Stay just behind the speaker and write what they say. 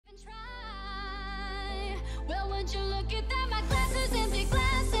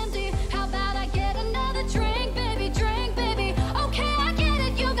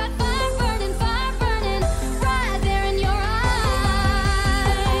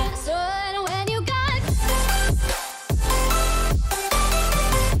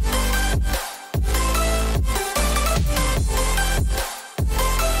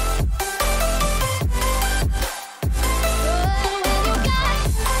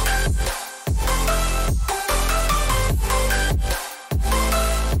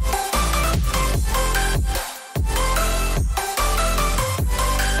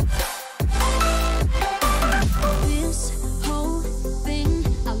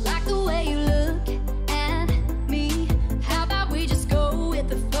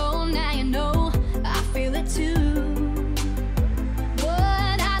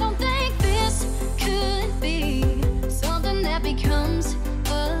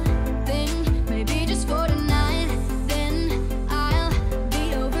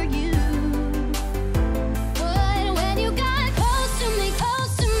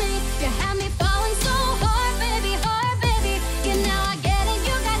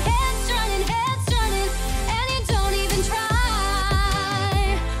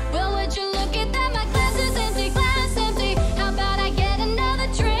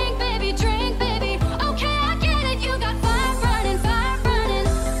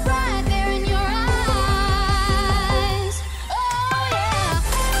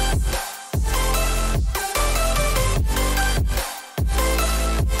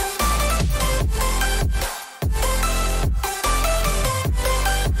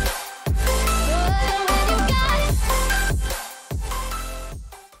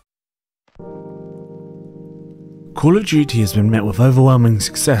Call of Duty has been met with overwhelming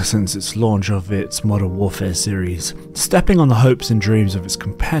success since its launch of its Modern Warfare series, stepping on the hopes and dreams of its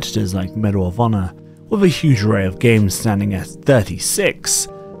competitors like Medal of Honor. With a huge array of games standing at 36,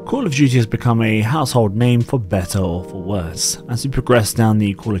 Call of Duty has become a household name for better or for worse. As we progress down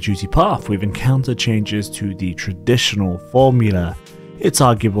the Call of Duty path, we've encountered changes to the traditional formula. It's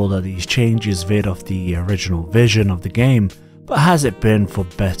arguable that these changes veered off the original vision of the game, but has it been for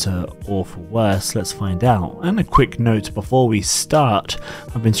better or for worse? Let's find out. And a quick note before we start,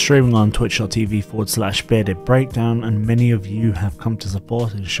 I've been streaming on twitch.tv/beardedbreakdown, and many of you have come to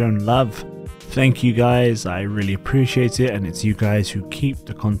support and shown love. Thank you guys, I really appreciate it, and it's you guys who keep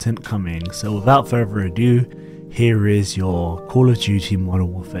the content coming. So without further ado, here is your Call of Duty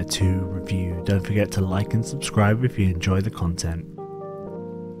Modern Warfare 2 review. Don't forget to like and subscribe if you enjoy the content.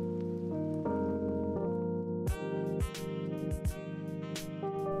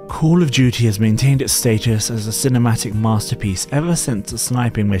 Call of Duty has maintained its status as a cinematic masterpiece ever since the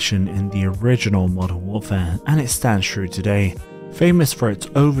sniping mission in the original Modern Warfare, and it stands true today. Famous for its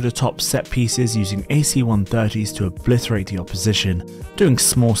over-the-top set pieces using AC-130s to obliterate the opposition, doing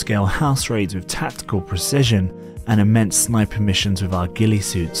small-scale house raids with tactical precision, and immense sniper missions with our ghillie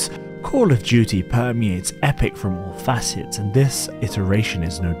suits, Call of Duty permeates epic from all facets, and this iteration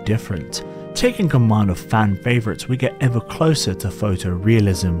is no different. Taking command of fan favourites, we get ever closer to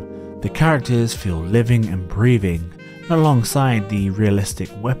photorealism. The characters feel living and breathing, and alongside the realistic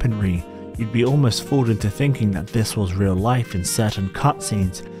weaponry, you'd be almost fooled into thinking that this was real life in certain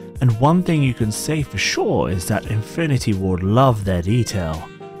cutscenes, and one thing you can say for sure is that Infinity Ward love their detail.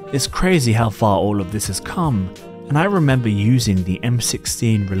 It's crazy how far all of this has come, and I remember using the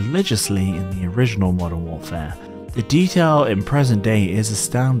M16 religiously in the original Modern Warfare. The detail in present day is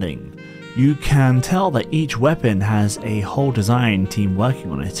astounding. You can tell that each weapon has a whole design team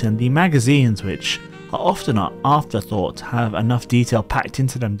working on it, and the magazines, which are often an afterthought, have enough detail packed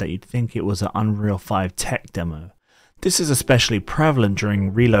into them that you'd think it was an Unreal 5 tech demo. This is especially prevalent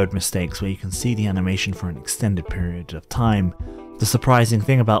during reload mistakes, where you can see the animation for an extended period of time. The surprising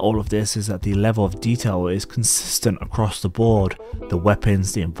thing about all of this is that the level of detail is consistent across the board. The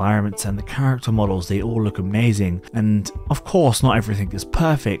weapons, the environments, and the character models, they all look amazing, and of course not everything is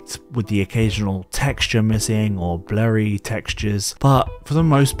perfect, with the occasional texture missing or blurry textures, but for the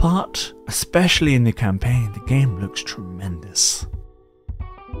most part, especially in the campaign, the game looks tremendous.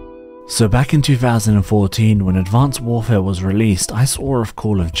 So back in 2014, when Advanced Warfare was released, I saw of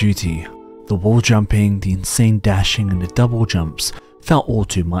Call of Duty. The wall jumping, the insane dashing, and the double jumps felt all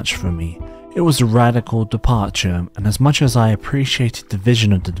too much for me. It was a radical departure, and as much as I appreciated the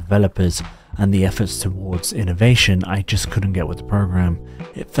vision of the developers and the efforts towards innovation, I just couldn't get with the program.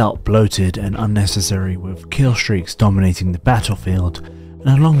 It felt bloated and unnecessary, with kill streaks dominating the battlefield,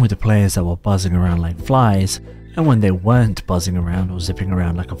 and along with the players that were buzzing around like flies, and when they weren't buzzing around or zipping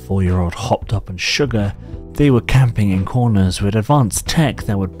around like a 4-year-old hopped up on sugar, they were camping in corners with advanced tech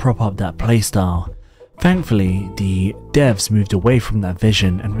that would prop up that playstyle. Thankfully, the devs moved away from that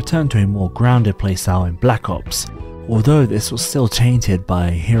vision and returned to a more grounded playstyle in Black Ops, although this was still tainted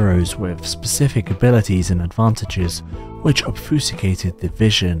by heroes with specific abilities and advantages which obfuscated the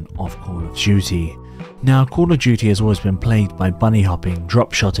vision of Call of Duty. Now, Call of Duty has always been plagued by bunny hopping,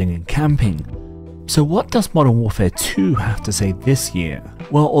 drop shotting, and camping. So what does Modern Warfare 2 have to say this year?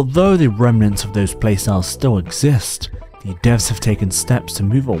 Well, although the remnants of those playstyles still exist, the devs have taken steps to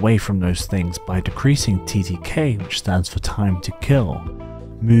move away from those things by decreasing TTK, which stands for time to kill,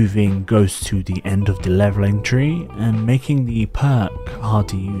 moving ghosts to the end of the leveling tree, and making the perk hard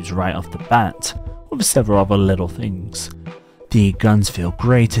to use right off the bat, with several other little things. The guns feel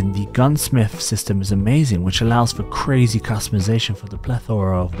great, and the gunsmith system is amazing, which allows for crazy customization for the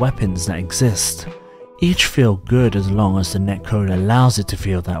plethora of weapons that exist. Each feel good as long as the netcode allows it to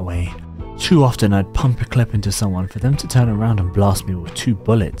feel that way. Too often I'd pump a clip into someone for them to turn around and blast me with 2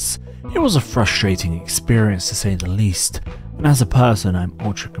 bullets. It was a frustrating experience to say the least, and as a person I'm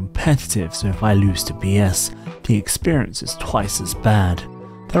ultra competitive, so if I lose to BS, the experience is twice as bad.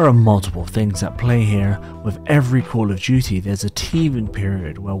 There are multiple things at play here. With every Call of Duty, there's a teething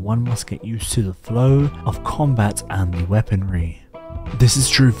period where one must get used to the flow of combat and the weaponry. This is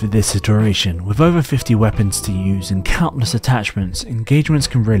true for this iteration. With over 50 weapons to use and countless attachments, engagements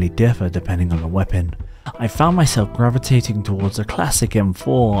can really differ depending on the weapon. I found myself gravitating towards a classic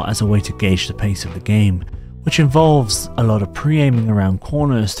M4 as a way to gauge the pace of the game, which involves a lot of pre-aiming around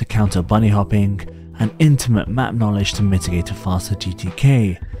corners to counter bunny hopping, and intimate map knowledge to mitigate a faster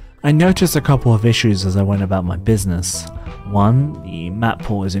TTK. I noticed a couple of issues as I went about my business. One, the map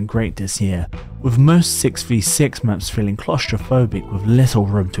pool isn't great this year, with most 6v6 maps feeling claustrophobic with little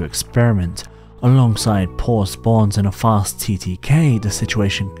room to experiment. Alongside poor spawns and a fast TTK, the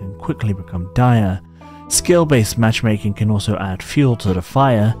situation can quickly become dire. Skill-based matchmaking can also add fuel to the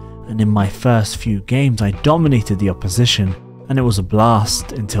fire, and in my first few games I dominated the opposition, and it was a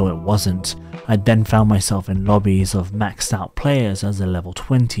blast until it wasn't. I then found myself in lobbies of maxed out players as a level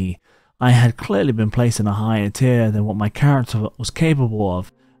 20. I had clearly been placed in a higher tier than what my character was capable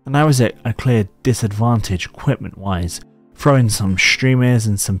of, and I was at a clear disadvantage equipment wise. Throw in some streamers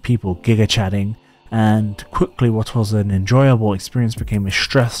and some people giga chatting, and quickly what was an enjoyable experience became a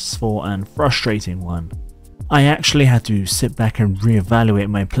stressful and frustrating one. I actually had to sit back and reevaluate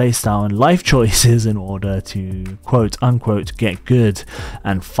my playstyle and life choices in order to quote unquote get good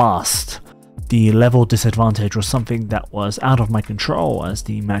and fast. The level disadvantage was something that was out of my control as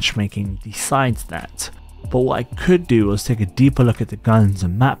the matchmaking decides that. But what I could do was take a deeper look at the guns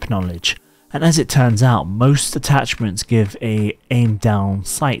and map knowledge, and as it turns out, most attachments give a aim down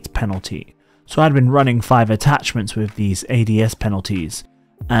sight penalty. So I'd been running 5 attachments with these ADS penalties,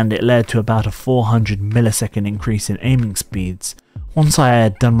 and it led to about a 400 millisecond increase in aiming speeds. Once I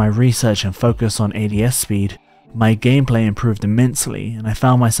had done my research and focus on ADS speed, my gameplay improved immensely, and I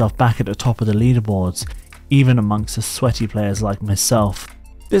found myself back at the top of the leaderboards, even amongst the sweaty players like myself.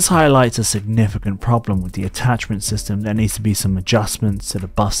 This highlights a significant problem with the attachment system. There needs to be some adjustments to the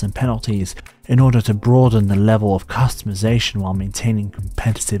buffs and penalties in order to broaden the level of customization while maintaining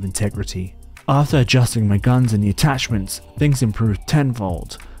competitive integrity. After adjusting my guns and the attachments, things improved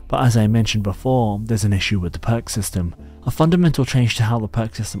tenfold, but as I mentioned before, there's an issue with the perk system. A fundamental change to how the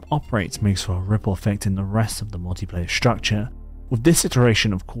perk system operates makes for a ripple effect in the rest of the multiplayer structure. With this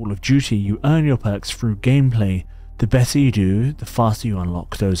iteration of Call of Duty, you earn your perks through gameplay. The better you do, the faster you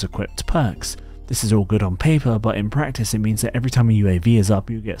unlock those equipped perks. This is all good on paper, but in practice it means that every time a UAV is up,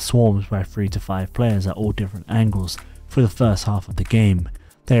 you get swarmed by 3 to 5 players at all different angles for the first half of the game.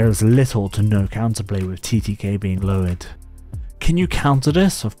 There is little to no counterplay with TTK being lowered. Can you counter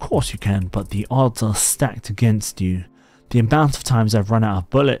this? Of course you can, but the odds are stacked against you. The amount of times I've run out of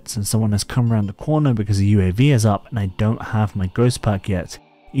bullets and someone has come around the corner because a UAV is up and I don't have my ghost perk yet,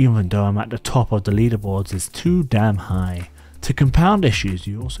 even though I'm at the top of the leaderboards, is too damn high. To compound issues,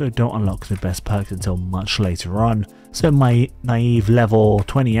 you also don't unlock the best perks until much later on, so my naive level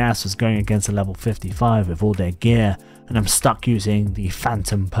 20 ass was going against a level 55 with all their gear, and I'm stuck using the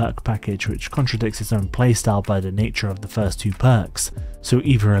Phantom perk package, which contradicts its own playstyle by the nature of the first 2 perks, so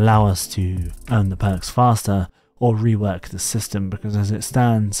either allow us to earn the perks faster or rework the system, because as it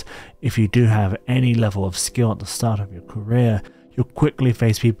stands, if you do have any level of skill at the start of your career, you'll quickly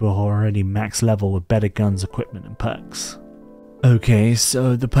face people who are already max level with better guns, equipment and perks. Okay,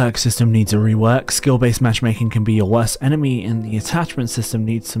 so the perk system needs a rework, skill-based matchmaking can be your worst enemy, and the attachment system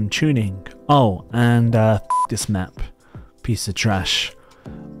needs some tuning. Oh, and this map. Piece of trash.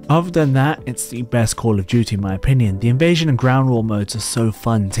 Other than that, it's the best Call of Duty in my opinion. The invasion and ground war modes are so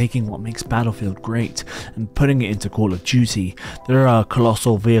fun, taking what makes Battlefield great and putting it into Call of Duty. There are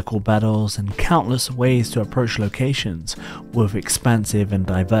colossal vehicle battles and countless ways to approach locations, with expansive and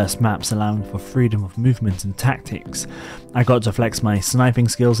diverse maps allowing for freedom of movement and tactics. I got to flex my sniping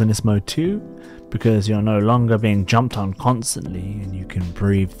skills in this mode too, because you're no longer being jumped on constantly and you can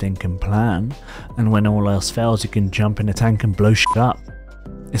breathe, think and plan, and when all else fails you can jump in a tank and blow shit up.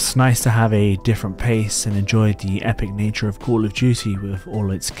 It's nice to have a different pace and enjoy the epic nature of Call of Duty with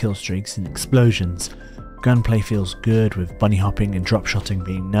all its kill streaks and explosions. Gunplay feels good with bunny hopping and drop shotting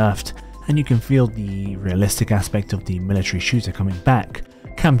being nerfed, and you can feel the realistic aspect of the military shooter coming back.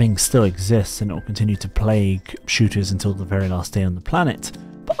 Camping still exists and it will continue to plague shooters until the very last day on the planet.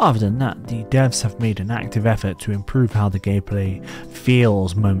 But other than that, the devs have made an active effort to improve how the gameplay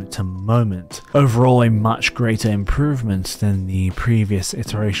feels moment to moment. Overall, a much greater improvement than the previous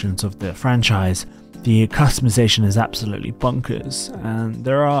iterations of the franchise. The customization is absolutely bonkers, and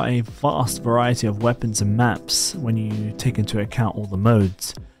there are a vast variety of weapons and maps when you take into account all the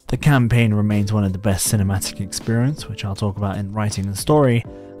modes. The campaign remains one of the best cinematic experience, which I'll talk about in writing and story,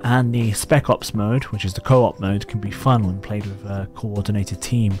 and the Spec Ops mode, which is the co-op mode, can be fun when played with a coordinated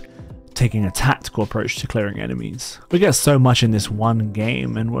team, taking a tactical approach to clearing enemies. We get so much in this one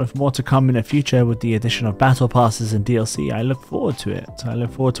game, and with more to come in the future with the addition of battle passes and DLC, I look forward to it. I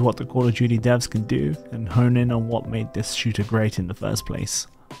look forward to what the Call of Duty devs can do and hone in on what made this shooter great in the first place.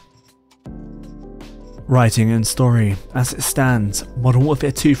 Writing and story. As it stands, Modern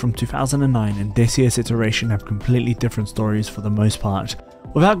Warfare 2 from 2009 and this year's iteration have completely different stories for the most part.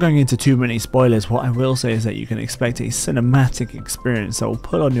 Without going into too many spoilers, what I will say is that you can expect a cinematic experience that will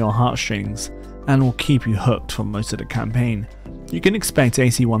pull on your heartstrings and will keep you hooked for most of the campaign. You can expect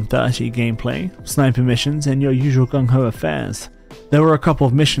AC-130 gameplay, sniper missions and your usual gung-ho affairs. There were a couple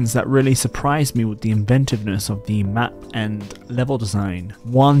of missions that really surprised me with the inventiveness of the map and level design.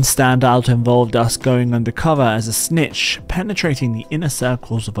 One standout involved us going undercover as a snitch, penetrating the inner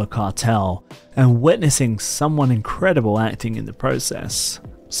circles of a cartel, and witnessing someone incredible acting in the process.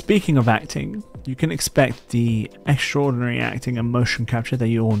 Speaking of acting, you can expect the extraordinary acting and motion capture that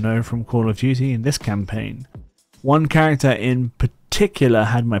you all know from Call of Duty in this campaign. One character in particular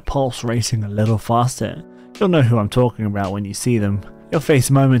had my pulse racing a little faster. You'll know who I'm talking about when you see them. You'll face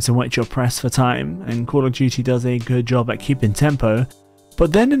moments in which you're pressed for time, and Call of Duty does a good job at keeping tempo,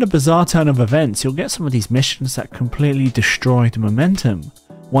 but then in a bizarre turn of events you'll get some of these missions that completely destroy the momentum.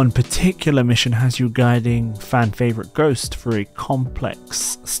 One particular mission has you guiding fan favourite Ghost through a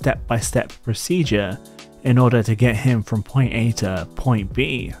complex step-by-step procedure in order to get him from point A to point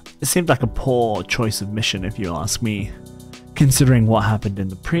B. It seemed like a poor choice of mission if you ask me, considering what happened in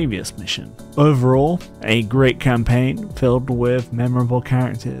the previous mission. Overall, a great campaign filled with memorable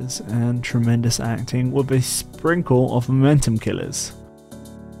characters and tremendous acting with a sprinkle of momentum killers.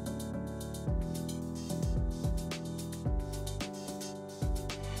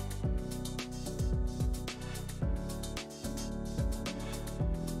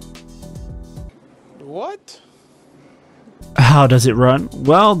 What? How does it run?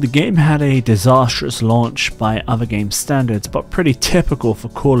 Well, the game had a disastrous launch by other game standards, but pretty typical for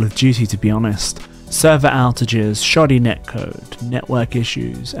Call of Duty to be honest. Server outages, shoddy netcode, network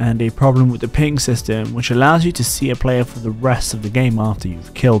issues, and a problem with the ping system which allows you to see a player for the rest of the game after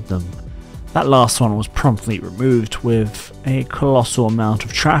you've killed them. That last one was promptly removed. With a colossal amount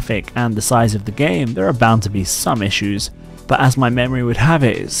of traffic and the size of the game, there are bound to be some issues, but as my memory would have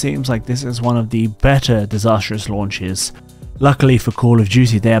it, it seems like this is one of the better disastrous launches. Luckily for Call of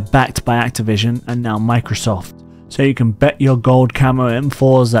Duty, they are backed by Activision and now Microsoft, so you can bet your gold camo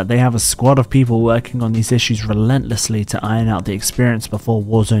M4s that they have a squad of people working on these issues relentlessly to iron out the experience before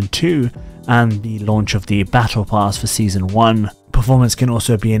Warzone 2 and the launch of the Battle Pass for Season 1. Performance can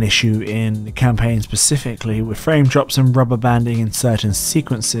also be an issue in the campaign specifically, with frame drops and rubber banding in certain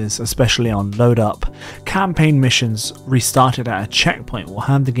sequences, especially on load up. Campaign missions restarted at a checkpoint will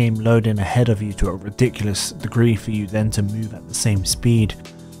have the game load in ahead of you to a ridiculous degree for you then to move at the same speed,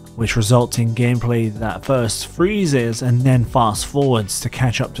 which results in gameplay that first freezes and then fast forwards to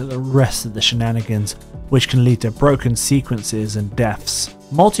catch up to the rest of the shenanigans, which can lead to broken sequences and deaths.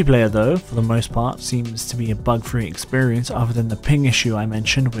 Multiplayer though, for the most part, seems to be a bug-free experience other than the ping issue I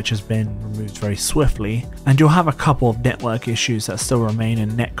mentioned, which has been removed very swiftly, and you'll have a couple of network issues that still remain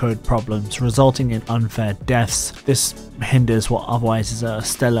and netcode problems, resulting in unfair deaths. This hinders what otherwise is a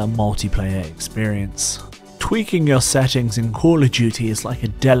stellar multiplayer experience. Tweaking your settings in Call of Duty is like a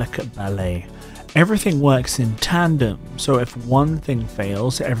delicate ballet. Everything works in tandem, so if one thing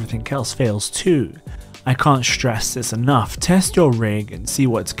fails, everything else fails too. I can't stress this enough. Test your rig and see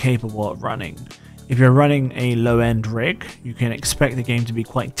what it's capable of running. If you're running a low-end rig, you can expect the game to be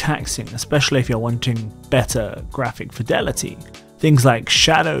quite taxing, especially if you're wanting better graphic fidelity. Things like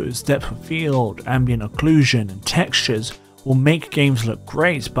shadows, depth of field, ambient occlusion, and textures will make games look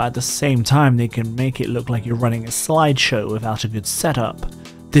great, but at the same time they can make it look like you're running a slideshow without a good setup.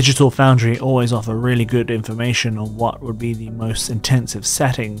 Digital Foundry always offer really good information on what would be the most intensive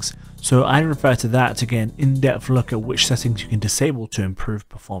settings, so I'd refer to that to get an in-depth look at which settings you can disable to improve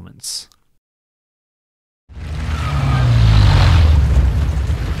performance.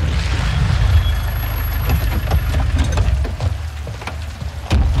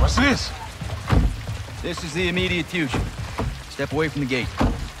 What's this? This is the immediate future. Step away from the gate.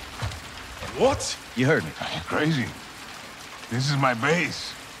 What? You heard me. You're crazy. This is my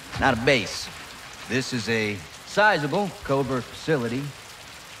base. Not a base. This is a sizable covert facility,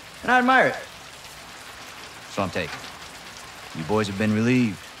 and I admire it. So I'm taking. You boys have been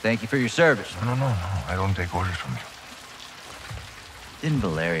relieved. Thank you for your service. No. I don't take orders from you. Didn't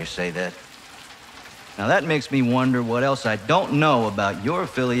Valeria say that? Now that makes me wonder what else I don't know about your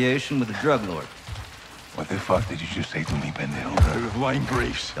affiliation with the drug lord. What the fuck did you just say to me, pendejo? Lying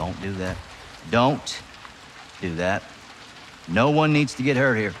briefs. Don't do that. Don't do that. No one needs to get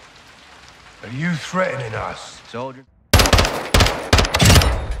hurt here. Are you threatening us? Soldier.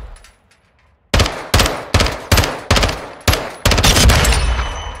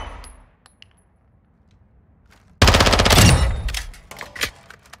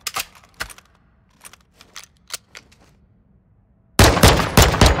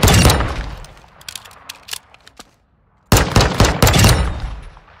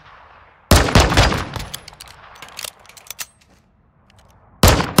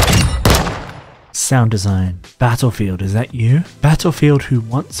 Sound design. Battlefield, is that you? Battlefield, who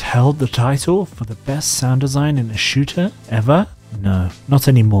once held the title for the best sound design in a shooter ever? No, not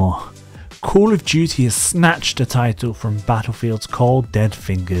anymore. Call of Duty has snatched the title from Battlefield's cold dead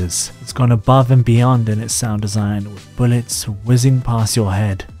fingers. It's gone above and beyond in its sound design, with bullets whizzing past your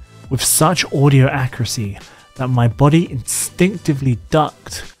head, with such audio accuracy that my body instinctively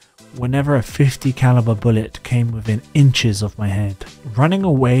ducked whenever a .50 caliber bullet came within inches of my head. Running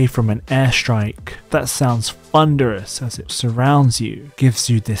away from an airstrike that sounds thunderous as it surrounds you gives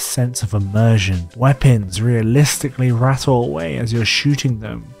you this sense of immersion. Weapons realistically rattle away as you're shooting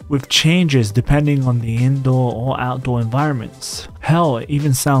them, with changes depending on the indoor or outdoor environments. Hell, it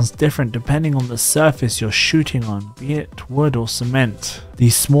even sounds different depending on the surface you're shooting on, be it wood or cement.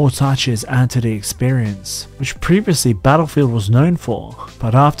 These small touches add to the experience, which previously Battlefield was known for,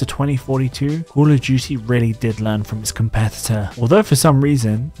 but after 2042, Call of Duty really did learn from its competitor. Although for some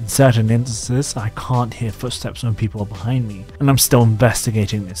reason, in certain instances, I can't hear footsteps when people are behind me, and I'm still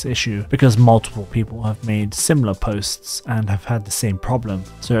investigating this issue because multiple people have made similar posts and have had the same problem,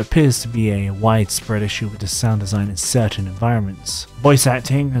 so it appears to be a widespread issue with the sound design in certain environments. Voice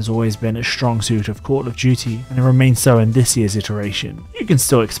acting has always been a strong suit of Call of Duty, and it remains so in this year's iteration. You can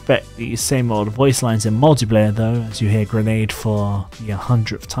still expect the same old voice lines in multiplayer though, as you hear grenade for the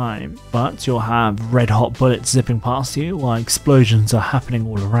 100th time, but you'll have red hot bullets zipping past you while explosions are happening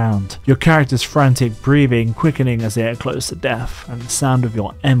all around. Your character's frantic breathing quickening as they are close to death, and the sound of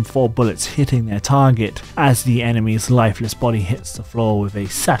your M4 bullets hitting their target as the enemy's lifeless body hits the floor with a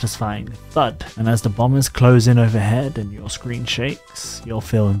satisfying thud. And as the bombers close in overhead and your screen shakes, you'll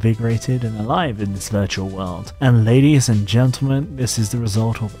feel invigorated and alive in this virtual world. And ladies and gentlemen, this is the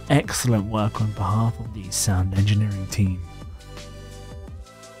result of excellent work on behalf of the sound engineering team.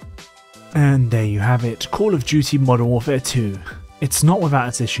 And there you have it, Call of Duty Modern Warfare 2. It's not without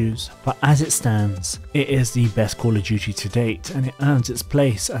its issues, but as it stands, it is the best Call of Duty to date, and it earns its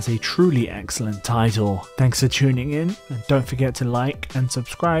place as a truly excellent title. Thanks for tuning in, and don't forget to like and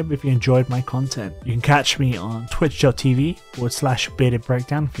subscribe if you enjoyed my content. You can catch me on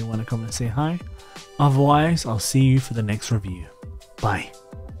twitch.tv/beardedbreakdown if you want to come and say hi. Otherwise, I'll see you for the next review. Bye.